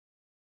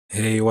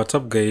Hey, what's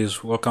up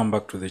guys, welcome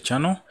back to the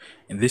channel.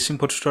 In this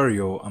simple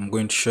tutorial I'm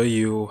going to show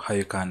you how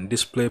you can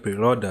display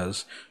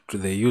preloaders to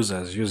the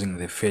users using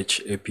the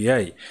fetch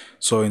API.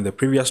 So in the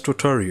previous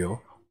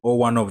tutorial, or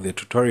one of the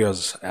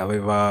tutorials I've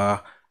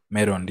ever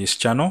made on this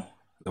channel,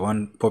 the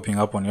one popping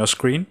up on your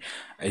screen,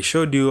 I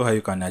showed you how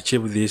you can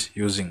achieve this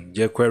using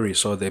jQuery,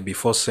 so the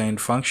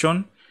beforeSend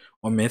function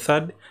or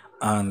method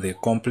and the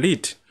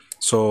complete.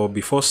 So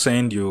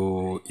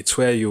beforeSend, it's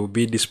where you'll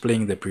be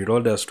displaying the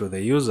preloaders to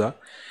the user.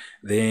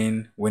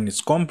 Then when it's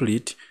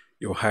complete,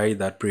 you hide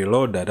that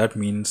preloader. That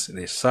means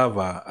the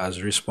server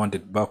has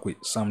responded back with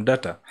some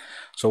data.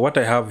 So what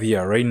I have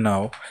here right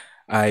now,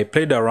 I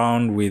played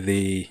around with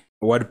the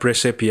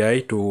WordPress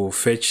API to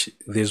fetch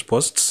these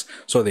posts.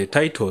 So the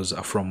titles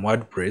are from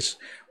WordPress,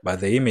 but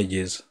the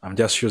images, I'm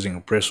just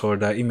using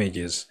placeholder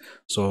images.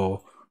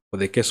 So for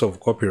the case of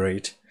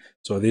copyright,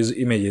 so these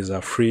images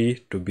are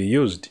free to be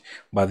used,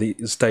 but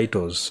these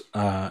titles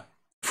are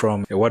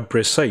from a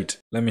WordPress site.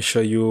 Let me show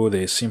you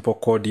the simple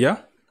code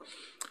here.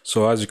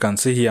 So as you can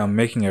see here, I'm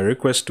making a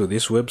request to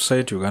this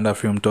website,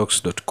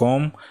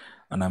 ugandafilmtalks.com,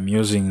 and I'm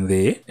using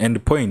the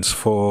endpoints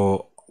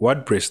for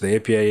WordPress, the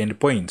API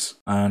endpoints.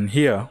 And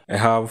here I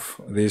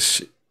have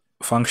this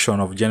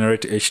function of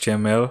generate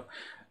HTML,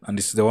 and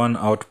it's the one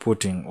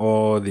outputting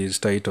all these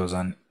titles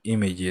and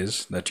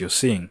images that you're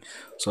seeing.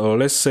 So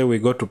let's say we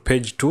go to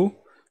page 2.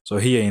 So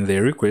here in the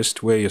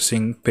request where you're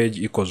seeing page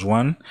equals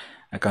 1,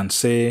 I can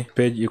say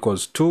page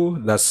equals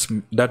 2.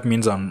 That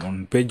means I'm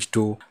on page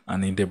 2,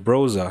 and in the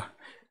browser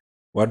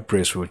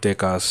WordPress will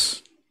take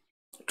us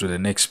to the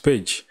next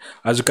page.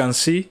 As you can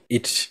see,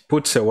 it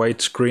puts a white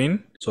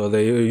screen, so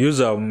the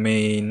user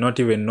may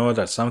not even know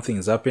that something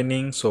is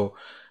happening. So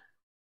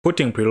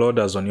putting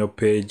preloaders on your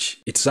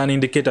page, it's an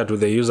indicator to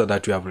the user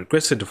that you have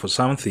requested for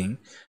something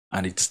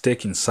and it's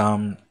taking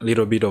some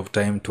little bit of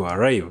time to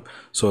arrive.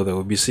 So they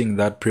will be seeing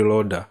that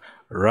preloader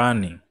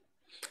running.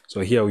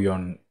 So here we're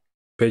on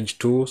page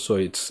 2, so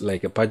it's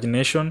like a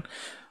pagination.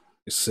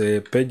 It's a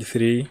page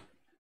 3,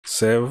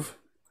 save,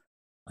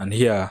 and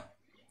here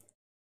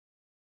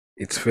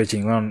it's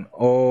fetching on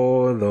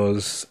all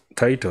those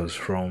titles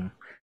from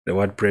the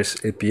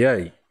WordPress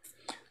API.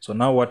 So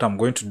now what I'm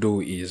going to do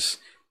is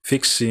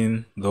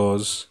fixing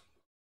those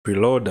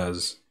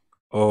preloaders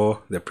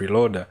or the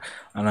preloader,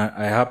 and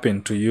I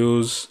happen to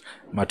use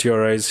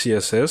materialized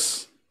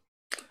CSS.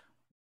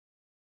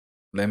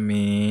 Let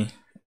me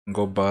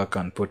go back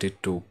and put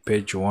it to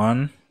page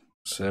 1,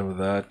 save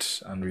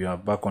that, and we are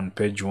back on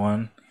page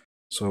 1.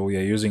 So we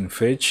are using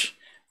fetch.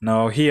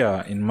 Now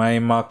here in my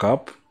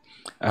markup,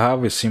 I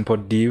have a simple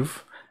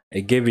div. I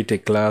gave it a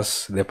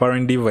class. The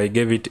parent div, I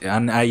gave it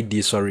an ID,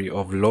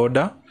 of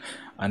loader,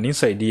 and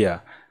inside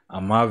here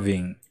I'm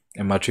having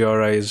a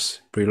materialized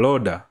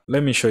preloader.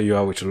 Let me show you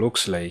how it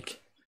looks like.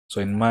 So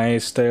in my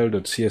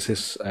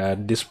style.css, I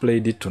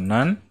displayed it to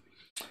none.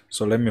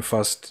 So let me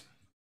first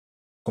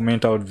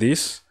comment out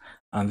this,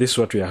 and this is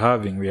what we are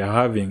having. We are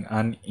having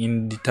an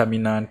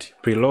indeterminate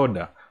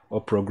preloader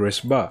or progress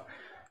bar.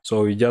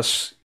 So we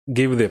just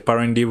give the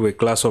parent div a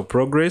class of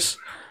progress,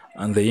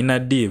 and the inner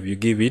div you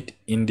give it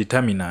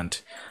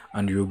indeterminate,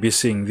 and you'll be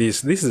seeing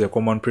this. This is a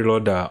common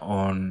preloader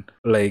on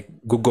like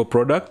Google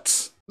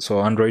products,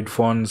 so Android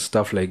phones,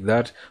 stuff like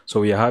that.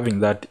 So we are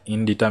having that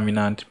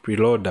indeterminate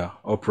preloader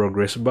or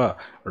progress bar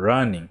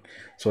running.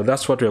 So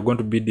that's what we are going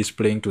to be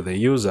displaying to the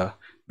user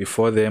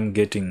before them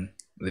getting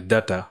the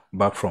data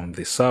back from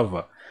the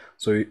server.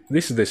 So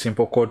this is the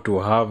simple code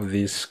to have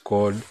this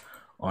code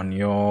on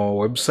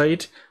your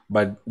website,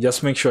 but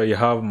just make sure you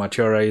have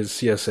materialized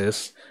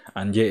CSS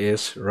and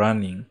JS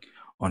running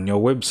on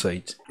your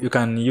website. You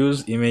can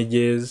use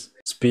images,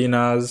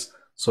 spinners,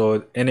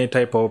 so any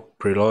type of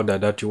preloader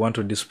that you want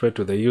to display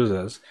to the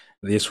users,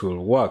 this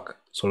will work,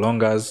 so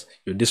long as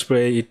you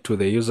display it to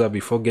the user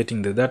before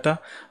getting the data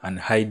and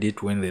hide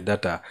it when the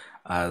data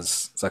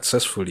has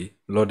successfully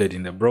loaded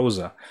in the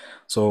browser.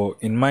 So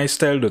in my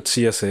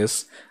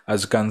style.css,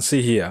 as you can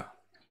see here,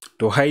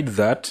 to hide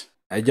that,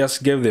 I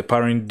just gave the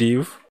parent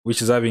div,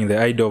 which is having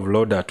the ID of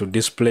loader, to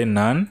display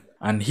none,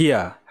 and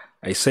here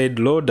I said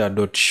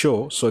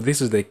loader.show. So this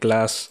is the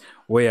class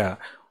where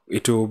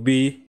it will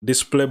be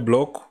display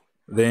block.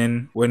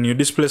 Then when you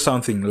display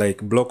something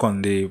like block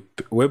on the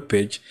web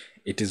page,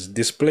 it is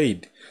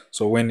displayed.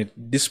 So when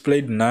it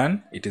displayed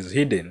none, it is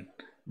hidden.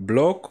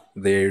 Block,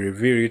 they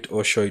reveal it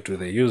or show it to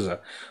the user.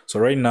 So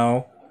right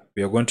now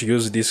we are going to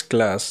use this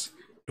class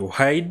to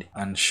hide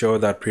and show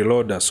that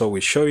preloader. So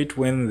we show it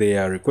when they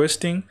are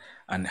requesting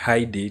and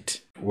hide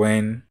it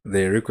when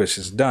the request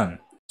is done.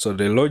 So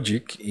the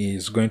logic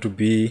is going to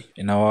be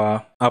in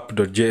our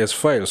app.js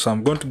file. So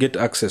I'm going to get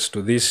access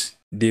to this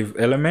div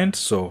element.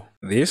 So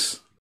this,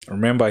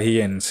 remember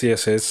here in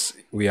CSS,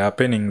 we are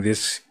appending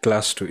this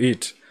class to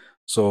it.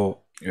 So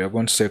we are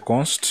going to say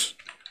const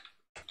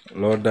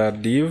loader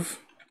div,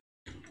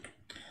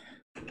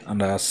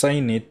 and I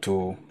assign it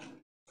to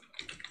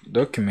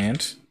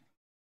document.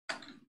 I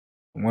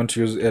want to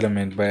use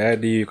element by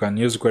ID. You can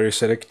use query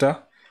selector,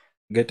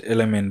 get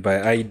element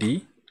by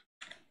ID,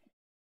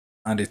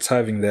 and it's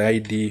having the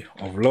ID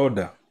of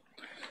loader.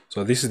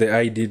 So this is the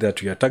ID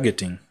that we are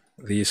targeting,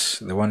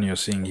 the one you're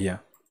seeing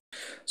here.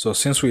 So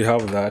since we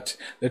have that,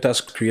 let us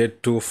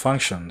create two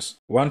functions.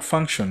 One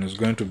function is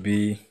going to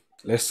be,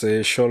 let's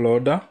say, show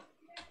loader.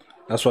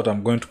 That's what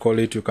I'm going to call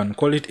it. You can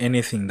call it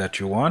anything that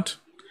you want.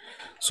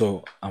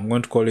 So I'm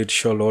going to call it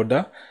show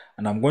loader,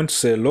 and I'm going to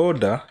say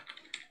loader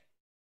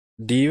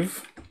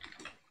div,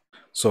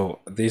 so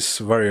this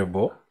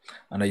variable,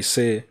 and I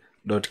say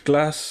dot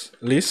class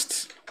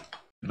list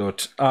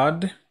dot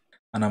add,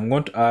 and I'm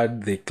going to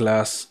add the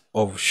class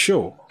of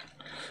show.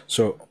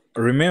 So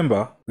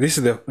remember,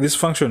 this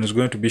function is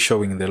going to be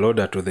showing the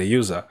loader to the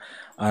user,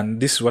 and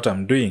this is what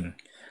I'm doing.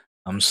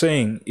 I'm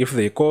saying if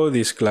they call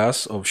this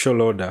class of show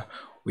loader,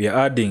 we are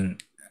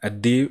adding a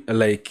div,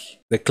 like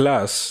the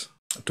class,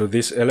 to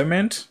this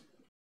element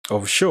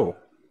of show,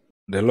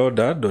 the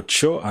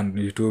loader.show, and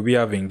it will be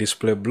having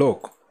display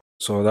block.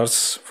 So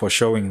that's for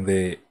showing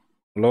the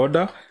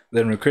loader.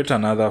 Then we create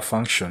another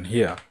function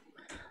here,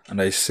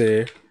 and I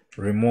say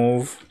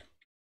remove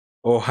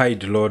or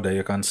hide loader.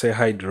 You can say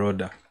hide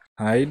loader,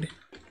 hide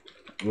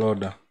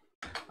loader.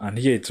 And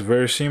here it's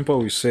very simple.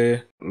 We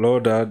say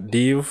loader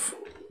div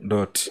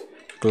dot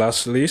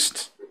class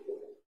list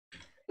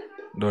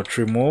dot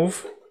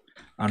remove,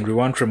 and we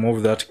want to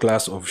remove that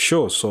class of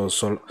show, so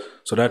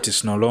that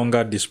is no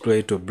longer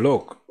displayed to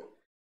block.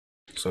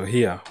 So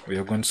here we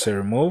are going to say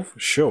remove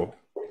show.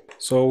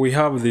 So we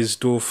have these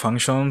two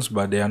functions,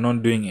 but they are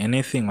not doing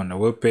anything on the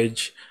web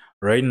page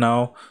right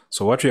now.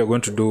 So what we are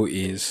going to do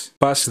is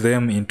pass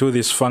them into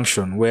this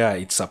function where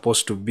it's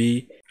supposed to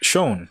be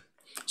shown.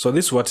 So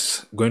this is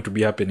what's going to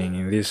be happening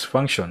in this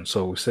function.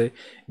 So we say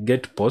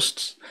get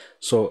posts.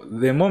 So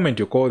the moment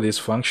you call this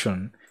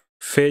function,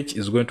 fetch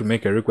is going to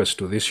make a request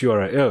to this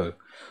URL.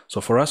 So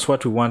for us,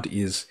 what we want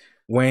is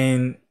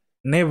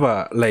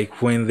whenever,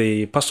 like when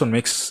the person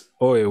makes,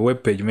 or a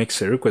web page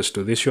makes a request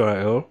to this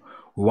URL,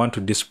 we want to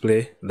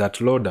display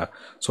that loader.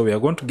 So we are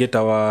going to get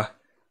our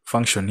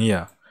function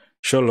here,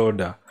 show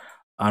loader,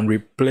 and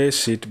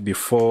replace it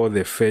before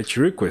the fetch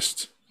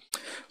request.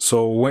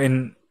 So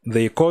when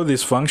they call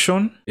this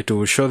function, it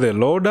will show the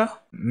loader,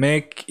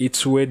 make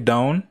its way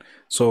down.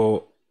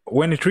 So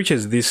when it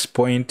reaches this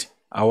point,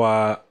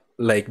 our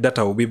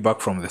data will be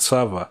back from the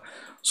server.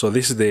 So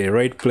this is the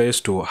right place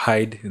to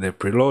hide the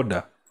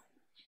preloader.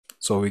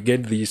 So we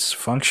get this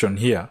function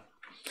here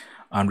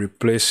and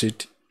replace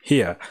it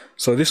here.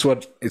 So this is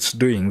what it's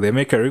doing. They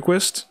make a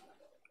request,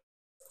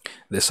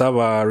 the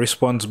server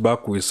responds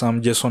back with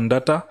some JSON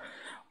data.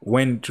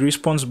 When it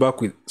responds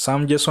back with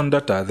some JSON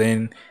data,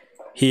 then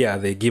here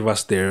they give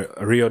us the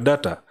real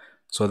data.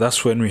 So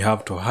that's when we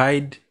have to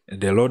hide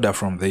the loader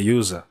from the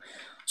user.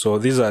 So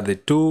these are the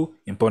two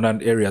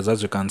important areas,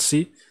 as you can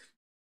see.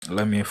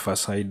 Let me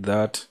first hide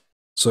that.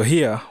 So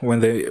here, when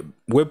the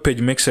web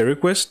page makes a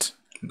request,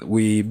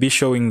 we be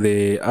showing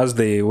as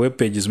the web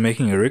page is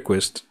making a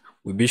request,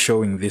 we'll be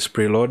showing this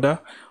preloader.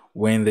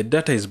 When the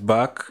data is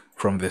back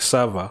from the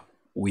server,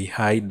 we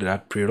hide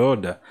that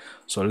preloader.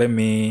 So let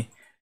me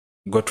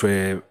go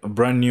to a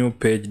brand new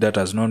page that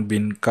has not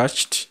been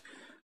cached.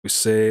 We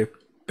say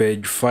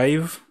page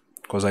 5,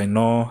 because I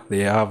know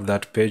they have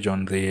that page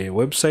on the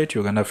website,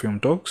 Uganda Film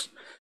Talks.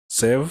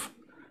 Save.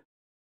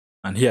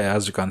 And here,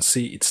 as you can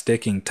see, it's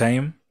taking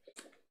time.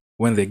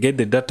 When they get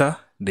the data,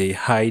 they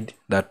hide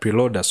that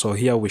preloader. So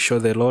here we show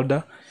the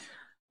loader.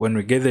 When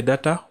we get the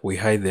data, we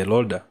hide the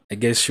loader. I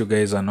guess you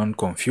guys are not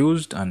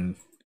confused and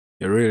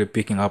you're really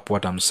picking up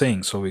what I'm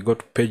saying. So we go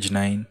to page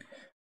 9,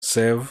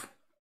 save.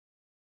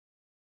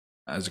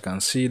 As you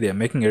can see, they are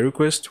making a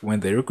request.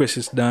 When the request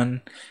is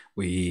done,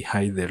 we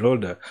hide the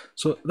loader.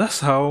 So that's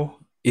how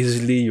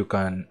easily you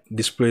can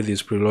display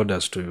these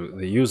preloaders to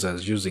the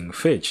users using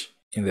fetch.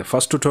 In the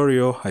first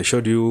tutorial, I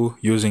showed you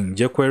using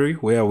jQuery,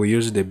 where we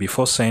use the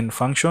beforeSend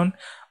function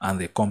and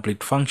the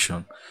complete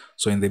function.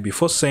 So in the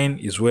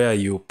beforeSend is where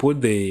you put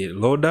the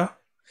loader.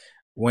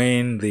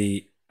 When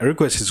the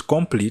request is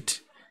complete,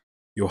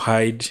 you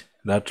hide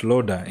that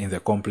loader in the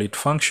complete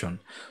function.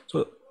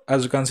 So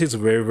as you can see, it's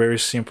very, very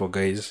simple,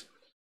 guys.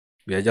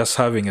 We are just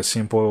having a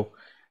simple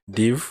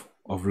div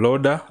of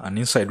loader, and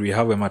inside we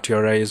have a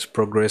materialized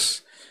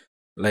progress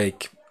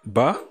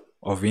bar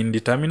of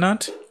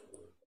indeterminate.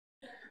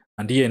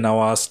 And here in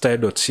our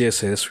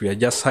style.css, we are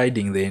just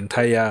hiding the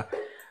entire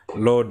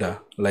loader,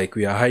 like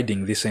we are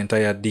hiding this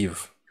entire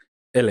div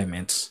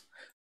elements.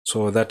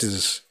 So that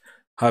is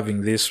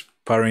having this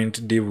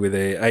parent div with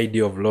the ID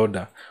of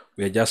loader.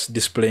 We are just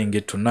displaying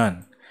it to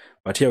none.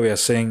 But here we are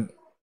saying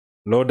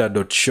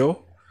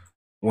loader.show.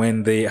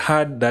 When they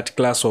had that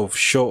class of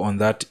show on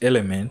that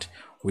element,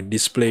 we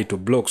display it to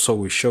block, so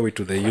we show it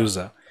to the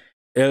user.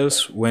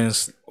 Else,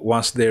 once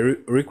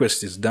the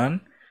request is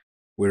done,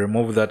 we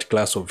remove that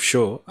class of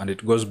show and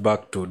it goes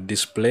back to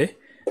display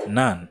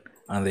none,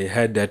 and they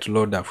hide that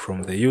loader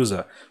from the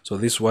user. So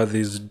this is what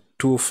these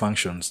two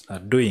functions are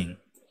doing.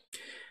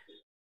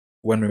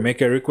 When we make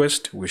a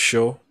request, we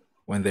show.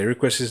 When the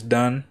request is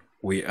done,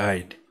 we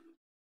hide.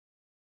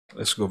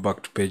 Let's go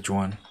back to page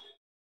 1.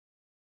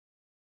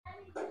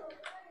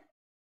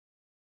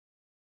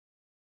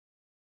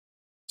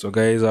 So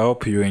guys, I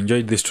hope you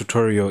enjoyed this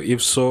tutorial.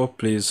 If so,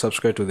 please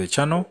subscribe to the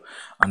channel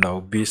and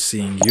I'll be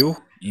seeing you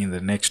in the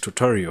next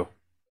tutorial.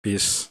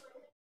 Peace.